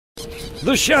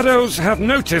The shadows have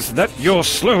noticed that you're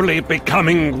slowly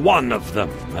becoming one of them.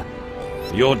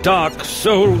 Your dark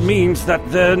soul means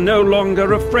that they're no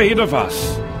longer afraid of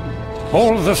us.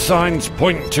 All the signs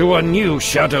point to a new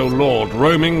Shadow Lord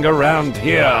roaming around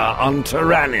here on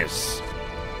Tyrannus.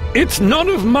 It's none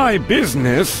of my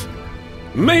business.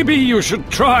 Maybe you should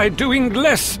try doing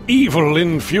less evil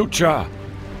in future.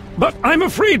 But I'm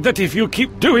afraid that if you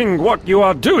keep doing what you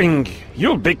are doing,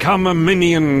 you'll become a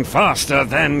minion faster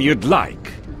than you'd like.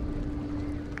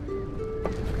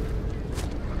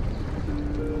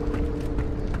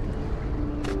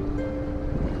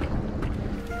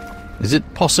 Is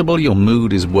it possible your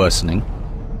mood is worsening?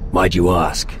 Why'd you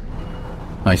ask?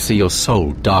 I see your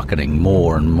soul darkening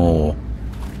more and more.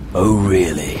 Oh,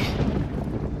 really?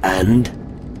 And?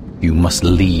 You must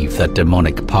leave that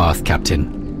demonic path,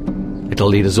 Captain. It'll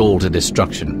lead us all to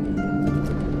destruction.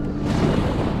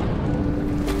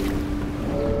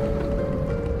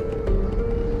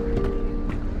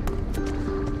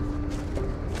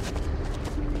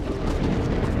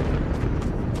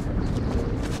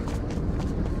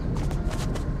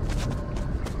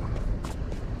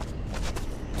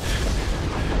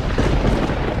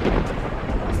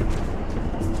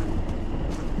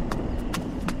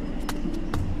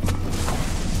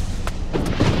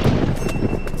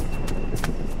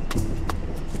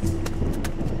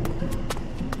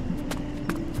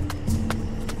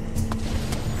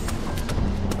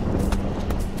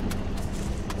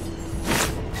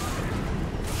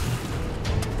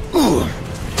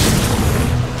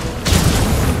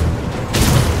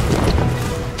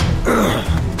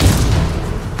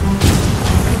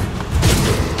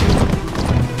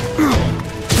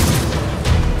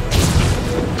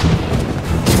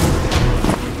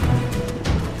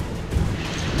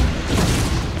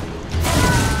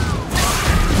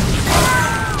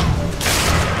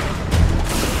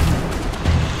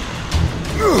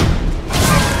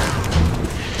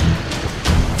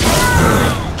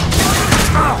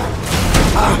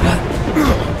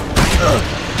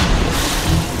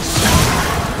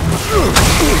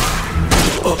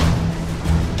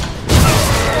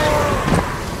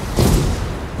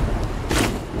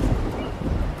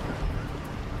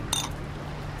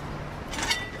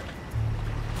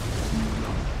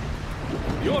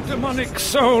 Your demonic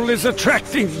soul is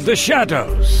attracting the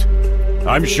shadows.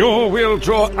 I'm sure we'll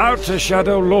draw out a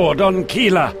Shadow Lord on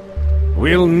Keela.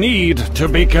 We'll need to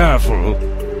be careful.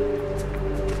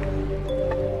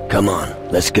 Come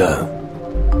on, let's go.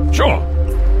 Sure.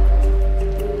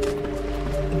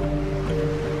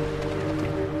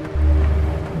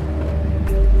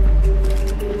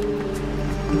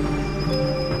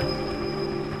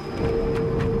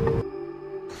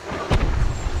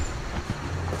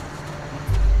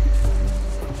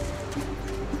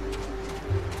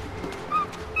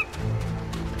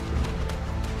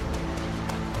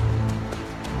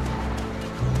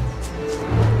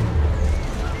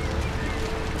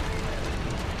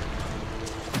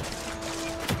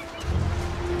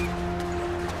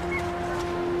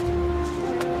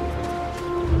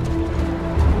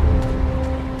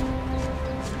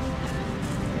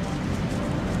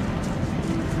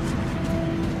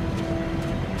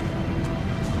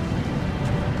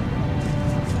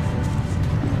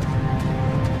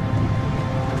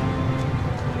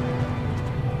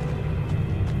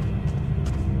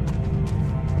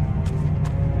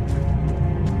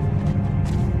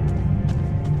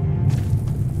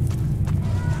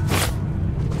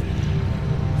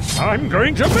 I'm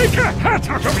going to make a hat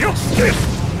out of your skin!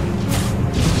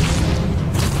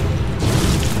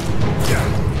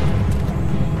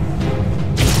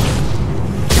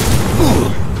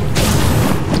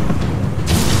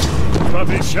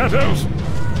 Bloody shadows!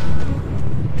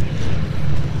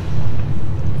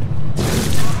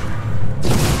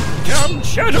 Damn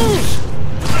shadows!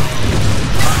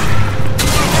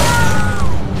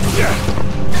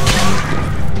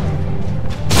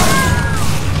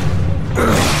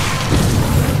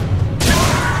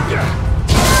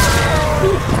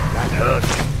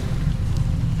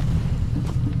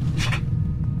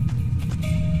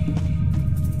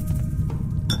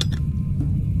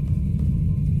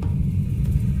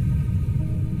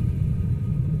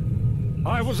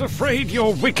 I was afraid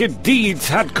your wicked deeds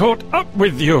had caught up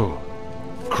with you.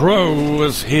 Crow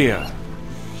was here.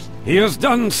 He has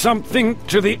done something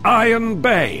to the Iron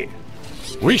Bay.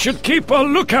 We should keep a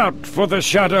lookout for the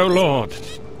Shadow Lord.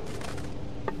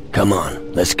 Come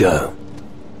on, let's go.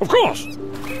 Of course.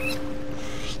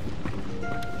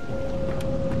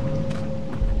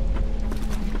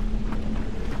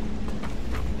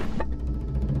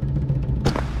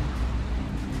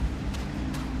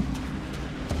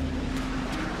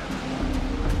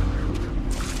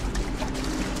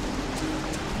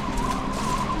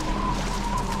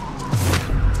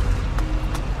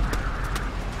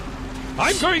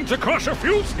 I'm going to crush a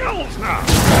few skulls now.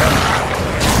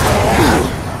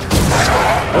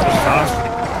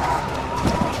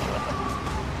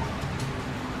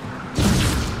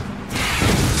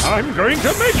 I'm going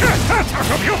to make a hat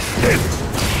out of your skin.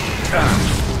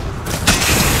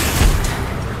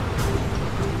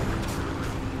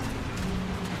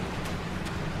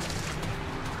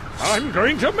 I'm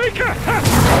going to make a hat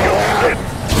out of your skin.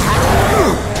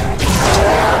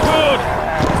 Good.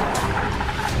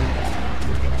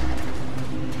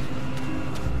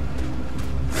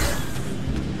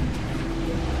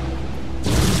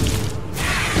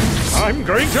 I'm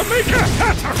going to make a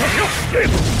hat out of your skin.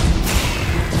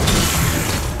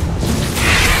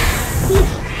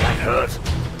 That hurt.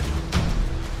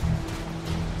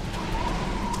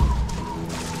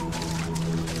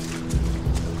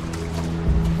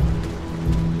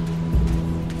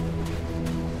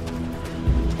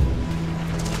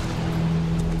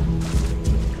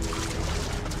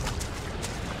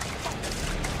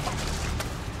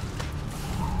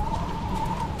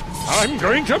 I'm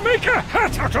going to make a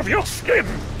hat out of your skin!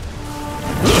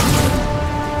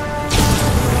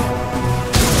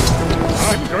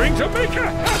 I'm going to make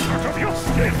a hat out of your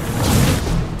skin!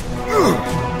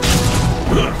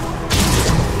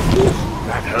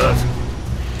 That hurt.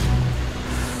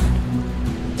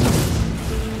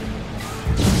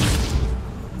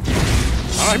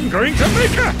 I'm going to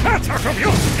make a hat out of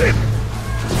your skin!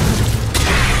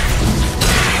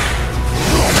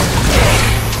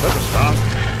 Let us start.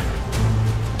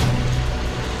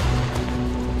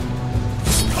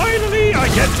 Finally, I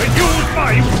get to use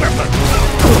my weapon!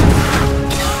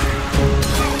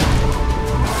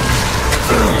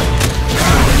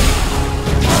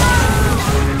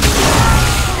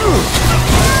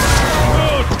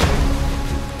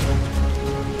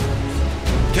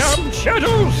 Damn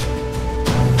shadows!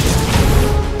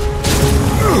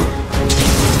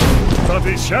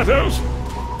 Bloody shadows!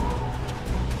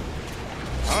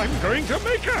 I'm going to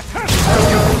make a hat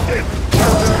of your skin!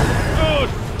 Good!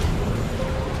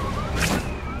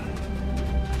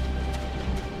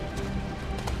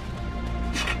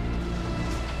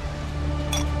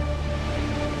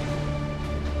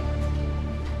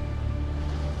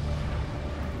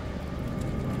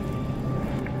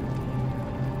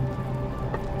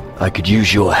 I could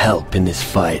use your help in this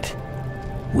fight.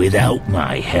 Without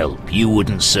my help, you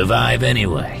wouldn't survive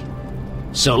anyway.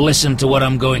 So listen to what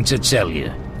I'm going to tell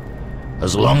you.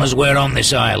 As long as we're on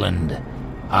this island,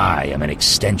 I am an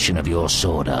extension of your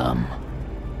sword arm.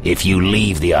 If you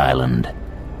leave the island,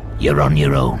 you're on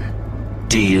your own.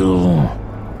 Deal?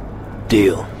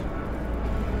 Deal.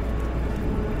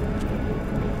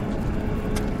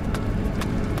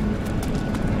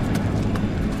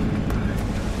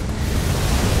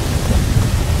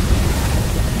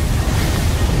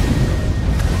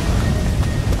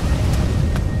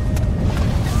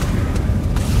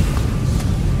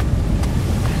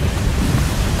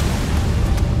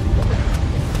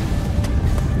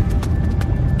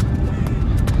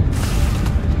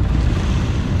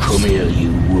 Come here,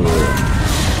 you worm.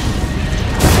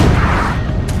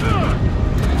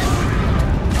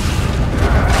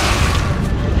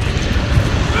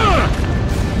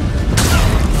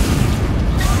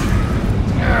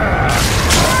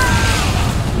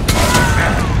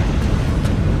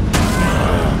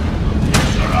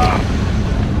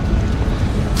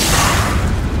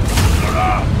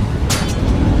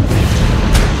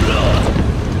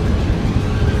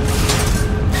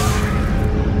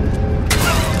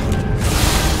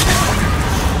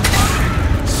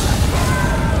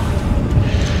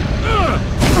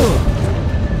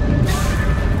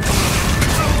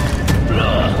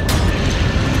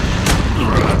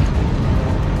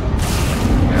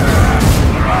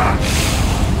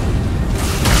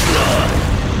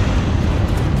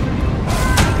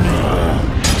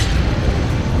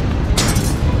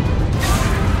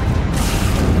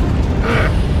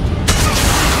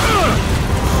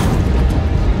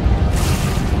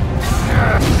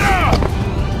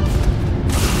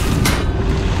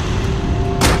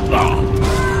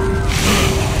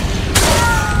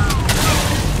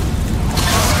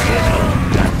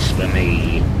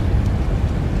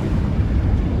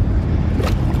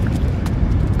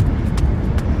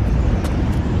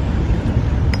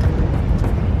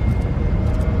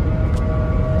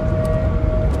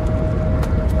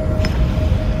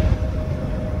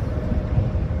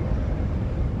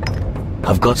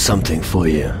 I've got something for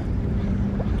you.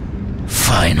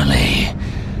 Finally,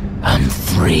 I'm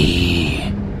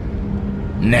free.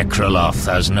 Necroloth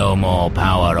has no more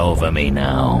power over me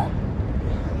now.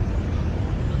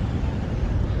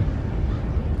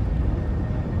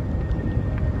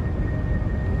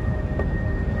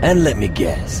 And let me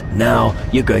guess, now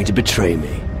you're going to betray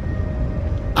me.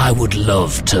 I would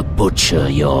love to butcher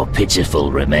your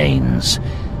pitiful remains,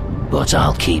 but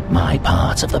I'll keep my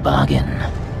part of the bargain.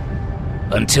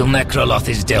 Until Necroloth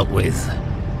is dealt with,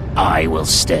 I will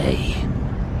stay.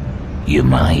 You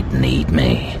might need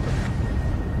me.